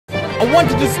I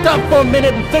want you to stop for a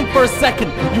minute and think for a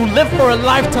second. You live for a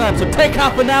lifetime, so take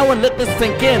half an hour and let this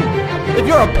sink in. If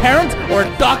you're a parent, or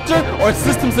a doctor, or a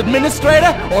systems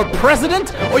administrator, or a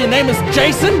president, or your name is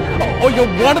Jason, or you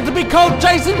wanted to be called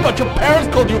Jason, but your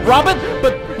parents called you Robert,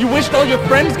 but you wished all your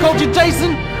friends called you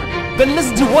Jason, then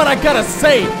listen to what I gotta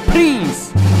say,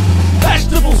 please.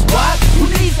 Vegetables, what? Who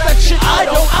needs that shit?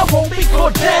 I won't be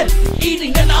caught dead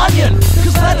eating an onion,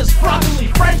 cause lettuce, broccoli,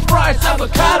 french fries,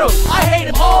 avocados, I hate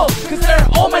them all, cause they're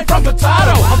all made from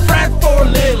potato. I'm friend for a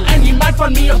little, and you might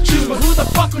find me obtuse, but who the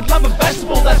fuck would love a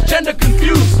vegetable that's gender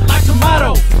confused, like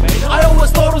tomato? I always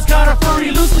thought it was kinda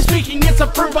furry, loosely speaking it's a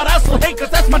fruit, but I still hate cause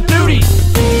that's my duty.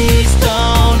 Please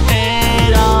don't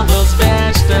hate on those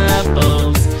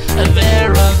vegetables,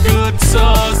 they're a good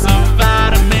source of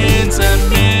vitamins and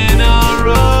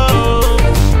minerals.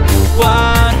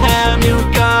 What have you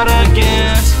got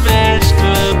against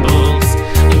vegetables?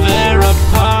 They're a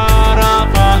part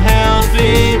of a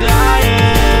healthy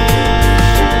diet.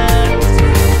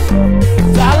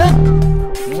 Salad?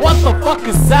 What the fuck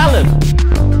is salad?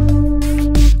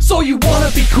 So you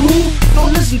wanna be cool?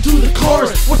 Don't listen to the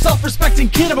chorus. What self-respecting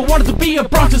kid ever wanted to be a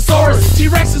brontosaurus?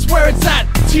 T-Rex is where it's at.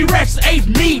 T-Rex ate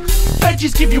meat.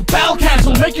 Veggies give you bowel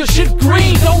cancer, make your shit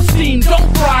green. Don't steam,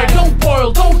 don't fry, don't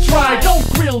boil, don't try, don't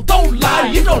grill, don't lie.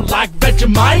 You don't like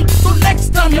Vegemite. So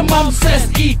next time your mom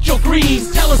says eat your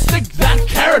greens, tell her stick that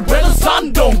carrot where the sun